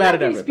 It's good and bad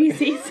at everything.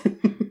 Species.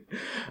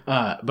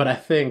 But I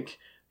think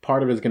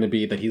part of it is going to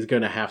be that he's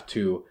going to have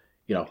to,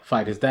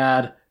 fight his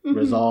dad,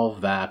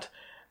 resolve that,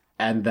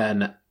 and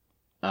then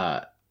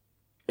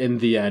in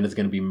the end, it's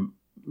going to be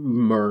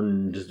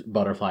Murn's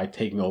butterfly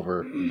taking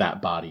over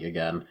that body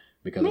again,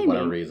 because of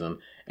whatever reason,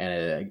 and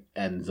it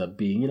ends up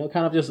being,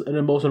 kind of just an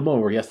emotional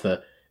moment where he has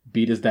to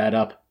beat his dad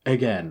up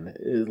again,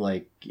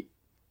 like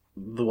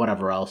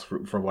whatever else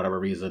for whatever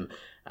reason.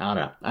 I don't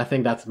know. I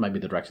think that might be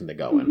the direction they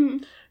go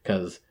in,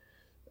 because.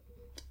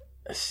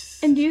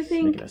 And do you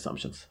think making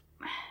assumptions?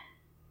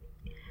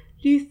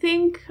 Do you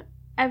think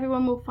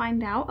everyone will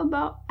find out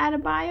about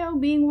Adebayo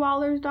being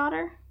Waller's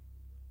daughter?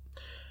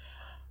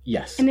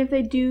 Yes. And if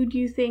they do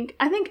you think?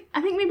 I think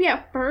maybe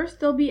at first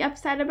they'll be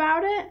upset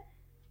about it,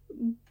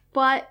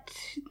 but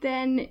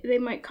then they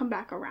might come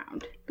back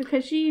around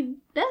because she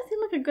does seem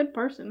like a good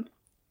person.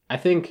 I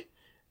think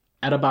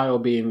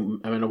Adebayo being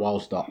Amanda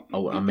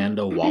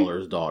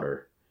Waller's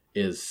daughter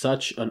is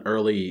such an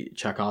early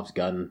Chekhov's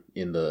gun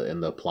in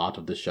the plot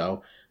of the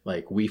show.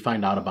 Like, we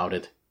find out about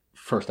it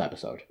first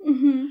episode.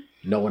 Mm-hmm.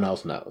 No one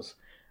else knows.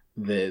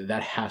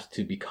 That has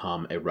to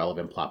become a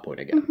relevant plot point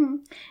again. Mm-hmm.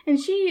 And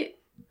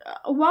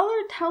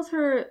Waller tells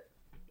her,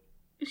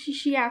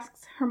 she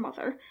asks her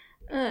mother,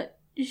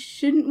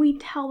 shouldn't we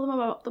tell them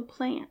about the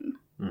plan?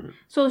 Mm-hmm.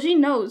 So she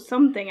knows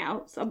something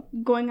else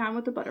going on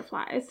with the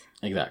butterflies.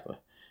 Exactly.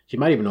 She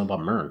might even know about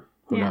Myrn.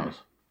 Who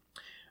knows?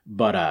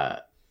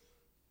 But,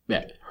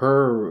 yeah,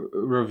 her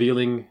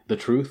revealing the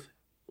truth,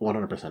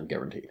 100%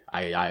 guaranteed.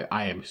 I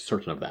am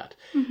certain of that.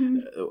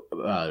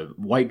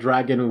 Mm-hmm. White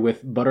Dragon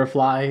with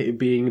Butterfly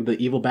being the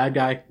evil bad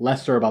guy,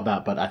 less sure about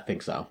that, but I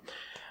think so.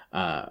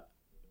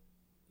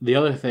 The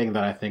other thing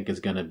that I think is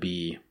going to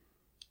be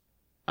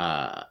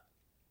kind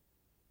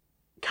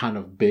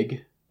of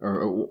big,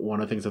 or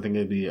one of the things I think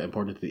would be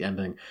important to the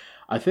ending,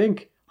 I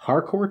think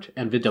Harcourt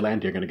and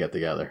Vigilante are going to get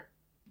together.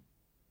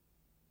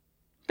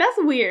 That's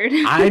weird.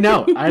 I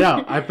know.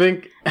 I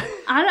think...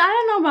 I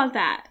don't know about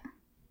that.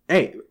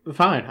 Hey,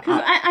 fine.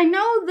 Because I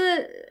know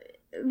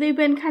they've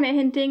been kind of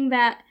hinting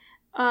that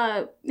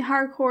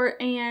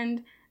Harcourt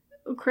and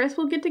Chris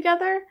will get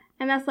together,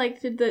 and that's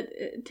like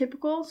the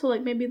typical. So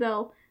like maybe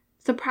they'll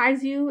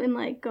surprise you and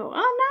like go,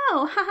 oh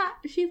no, haha,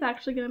 she's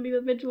actually gonna be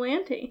the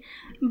Vigilante.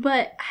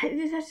 But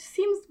that just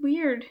seems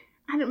weird.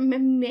 I don't.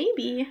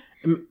 Maybe.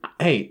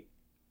 Hey,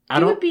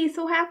 I would be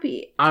so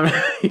happy.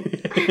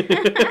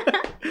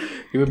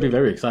 You would be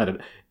very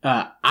excited.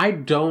 I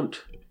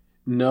don't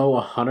know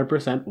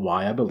 100%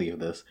 why I believe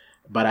this,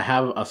 but I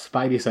have a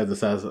spidey sense that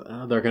says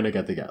they're going to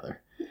get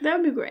together. That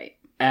would be great.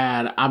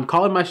 And I'm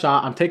calling my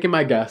shot. I'm taking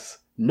my guess.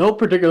 No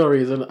particular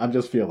reason. I'm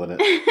just feeling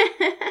it.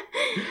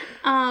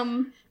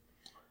 I'm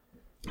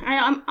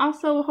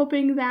also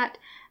hoping that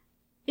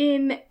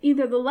in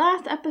either the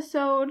last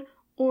episode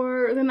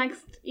or the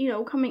next,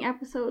 coming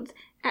episodes,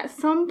 at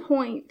some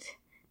point,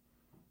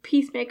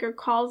 Peacemaker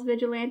calls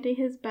Vigilante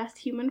his best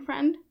human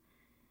friend.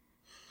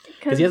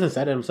 Because he hasn't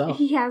said it himself.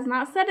 He has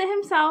not said it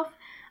himself.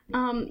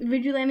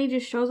 Vigilante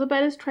just shows up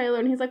at his trailer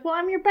and he's like, well,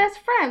 I'm your best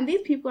friend.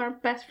 These people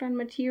aren't best friend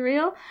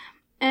material.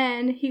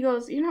 And he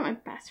goes, you're not my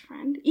best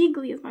friend.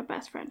 Eagly is my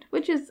best friend,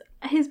 which is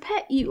his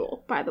pet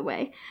eagle, by the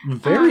way.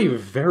 Very,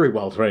 very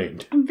well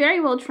trained. Very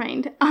well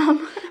trained.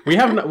 We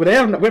haven't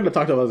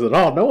talked about this at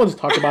all. No one's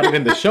talked about it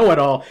in the show at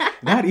all.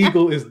 That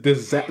eagle is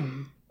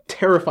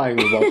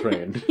terrifyingly well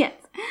trained. Yes.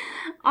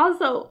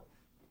 Also,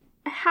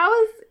 how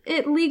is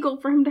it legal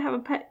for him to have a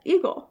pet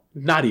eagle?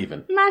 Not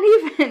even.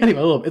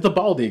 It's a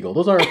bald eagle.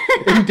 Those are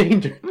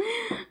endangered.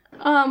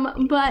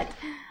 But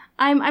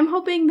I'm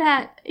hoping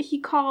that he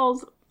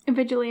calls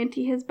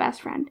Vigilante his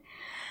best friend.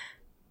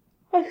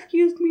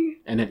 Excuse me.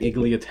 And then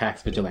Eagly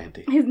attacks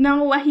Vigilante.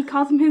 He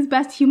calls him his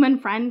best human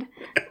friend.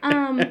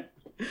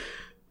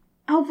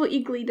 Hopefully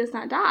Eagly does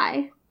not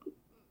die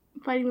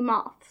fighting the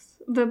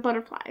moths, the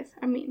butterflies.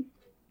 I mean,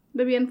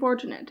 that'd be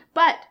unfortunate.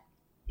 But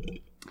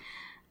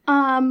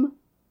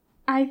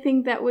I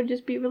think that would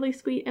just be really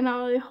sweet and a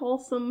really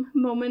wholesome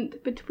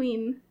moment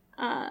between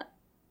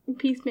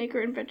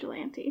Peacemaker and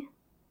Vigilante.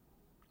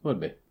 Would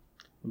be.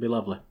 Would be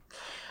lovely.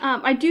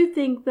 I do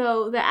think,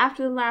 though, that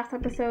after the last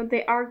episode,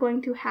 they are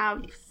going to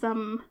have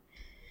some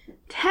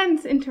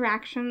tense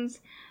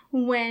interactions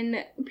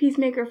when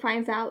Peacemaker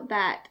finds out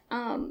that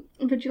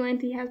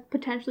Vigilante has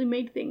potentially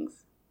made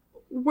things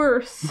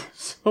worse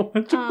so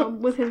much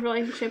with his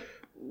relationship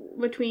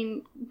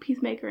between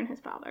Peacemaker and his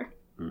father.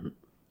 Mm-hmm.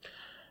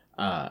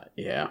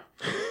 Yeah.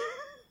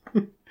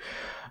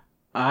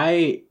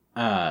 I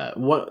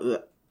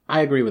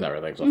agree with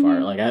everything so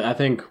far. Like, I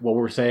think what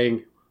we're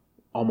saying,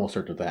 almost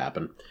certain to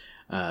happen.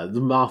 The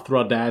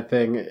Mothra dad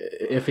thing,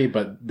 iffy,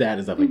 but that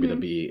is definitely going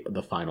to be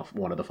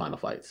one of the final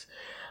fights.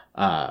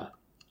 I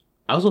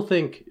also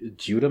think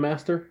Judah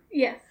Master.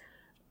 Yes.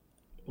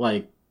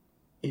 Like,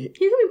 he's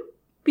going to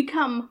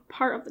become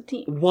part of the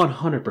team.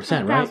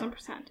 100%, right?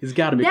 1,000%. He's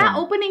got to become. That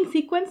opening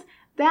sequence,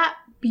 that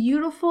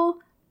beautiful,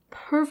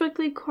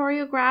 perfectly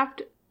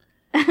choreographed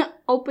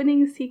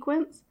opening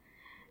sequence,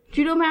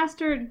 Judo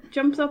Master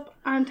jumps up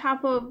on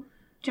top of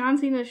John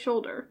Cena's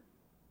shoulder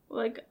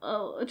like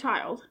a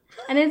child,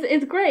 and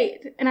it's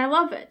great, and I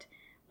love it.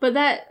 But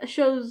that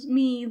shows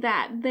me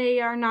that they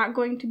are not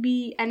going to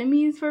be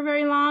enemies for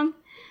very long.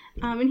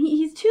 And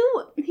he's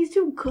too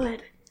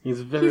good. He's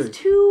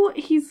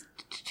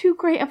too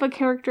great of a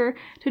character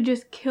to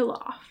just kill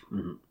off.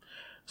 Mm-hmm.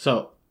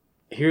 So,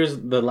 here's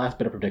the last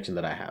bit of prediction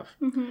that I have.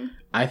 Mm-hmm.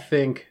 I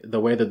think the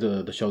way that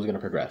the show's going to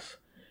progress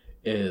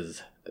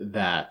is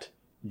that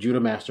Judah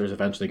Master is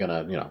eventually going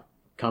to,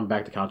 come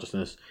back to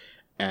consciousness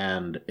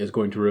and is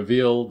going to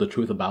reveal the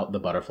truth about the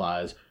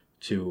butterflies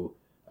to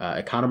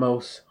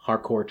Economos,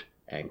 Harcourt,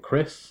 and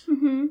Chris.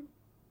 Mm-hmm.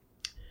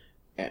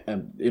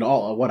 And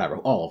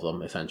all of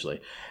them,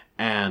 essentially.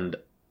 And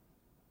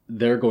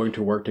they're going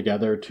to work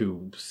together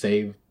to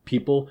save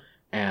people,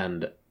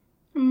 and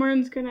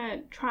Myrn's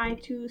gonna try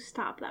to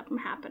stop that from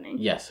happening.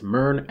 yes,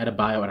 Myrn,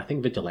 Adebayo, and I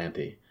think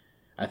Vigilante.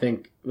 I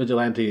think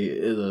Vigilante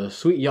is a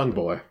sweet young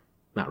boy.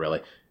 Not really,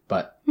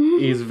 but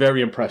he's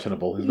very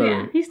impressionable. He's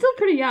still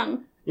pretty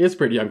young. He is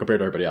pretty young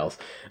compared to everybody else,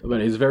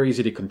 but he's very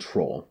easy to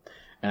control.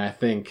 And I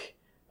think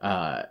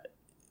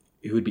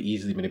he would be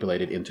easily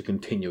manipulated into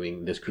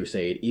continuing this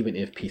crusade, even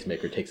if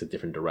Peacemaker takes a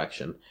different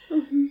direction.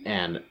 Mm-hmm.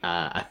 And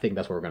I think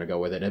that's where we're going to go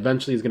with it.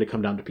 Eventually, it's going to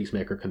come down to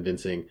Peacemaker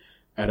convincing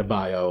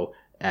Adebayo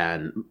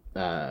and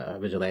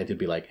Vigilante to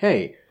be like,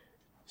 hey,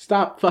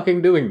 stop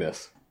fucking doing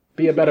this.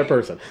 Be a better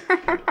person.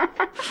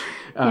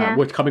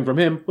 Which, coming from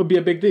him, would be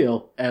a big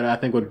deal. And I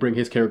think would bring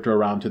his character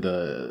around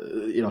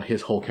to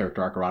his whole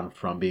character arc around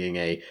from being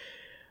a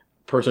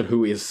person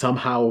who is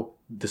somehow,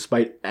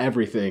 despite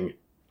everything,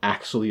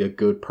 actually a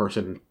good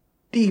person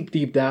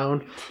deep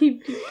down.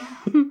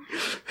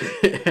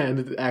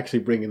 And actually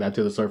bringing that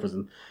to the surface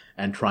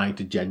and trying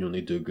to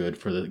genuinely do good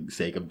for the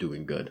sake of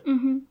doing good.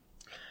 Mm-hmm.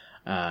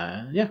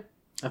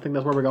 I think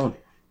that's where we're going.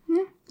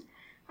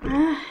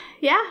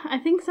 Yeah, I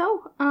think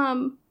so.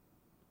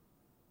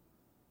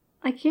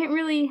 I can't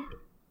really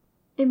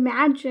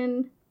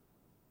imagine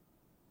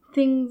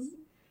things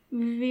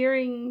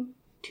veering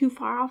too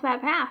far off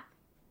that path.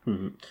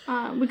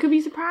 Mm-hmm. We could be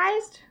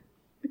surprised.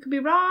 We could be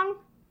wrong.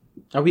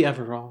 Are we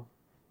ever wrong?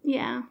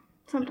 Yeah,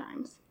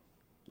 sometimes.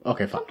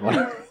 Okay, fine.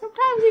 Sometimes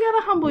you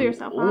gotta humble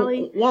yourself,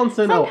 Ollie.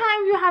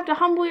 Sometimes you have to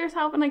humble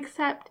yourself and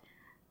accept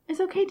it's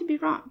okay to be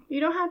wrong. You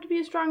don't have to be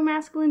a strong,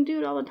 masculine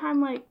dude all the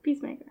time like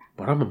Peacemaker.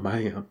 But I'm a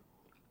man.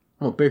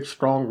 I'm a big,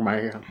 strong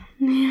man.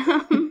 Yeah.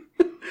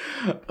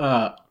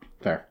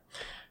 Fair.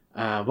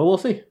 But we'll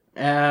see.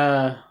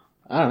 I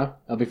don't know.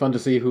 It'll be fun to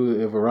see if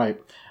we're right.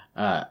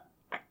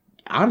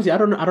 Honestly, I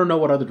don't know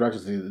what other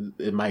directions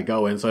it might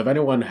go in. So if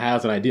anyone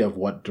has an idea of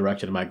what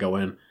direction it might go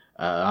in,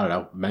 I don't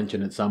know,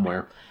 mention it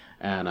somewhere,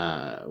 and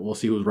we'll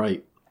see who's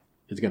right.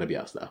 It's gonna be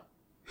us, though.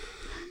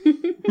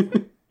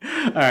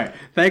 All right.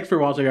 Thanks for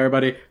watching,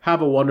 everybody.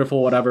 Have a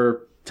wonderful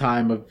whatever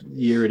time of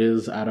year it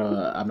is.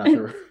 I'm not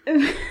sure.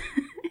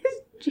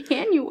 It's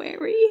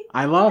January.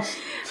 I lost.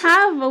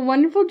 Have a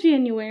wonderful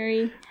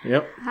January.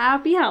 Yep.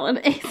 Happy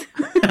holidays.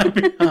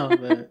 Happy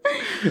holidays.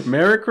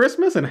 Merry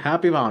Christmas and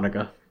Happy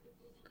Hanukkah.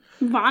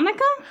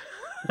 Hanukkah?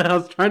 I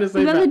was trying to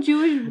say Is that the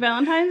Jewish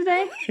Valentine's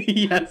Day?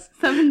 Yes.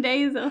 7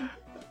 days of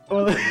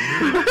Well,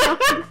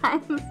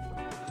 Valentine's.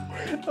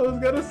 I was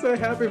gonna say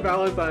Happy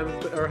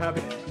Valentine's or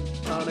Happy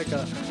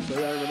Hanukkah,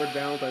 but I remembered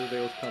Valentine's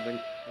Day was coming,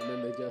 and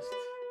then they just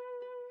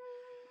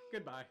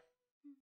goodbye.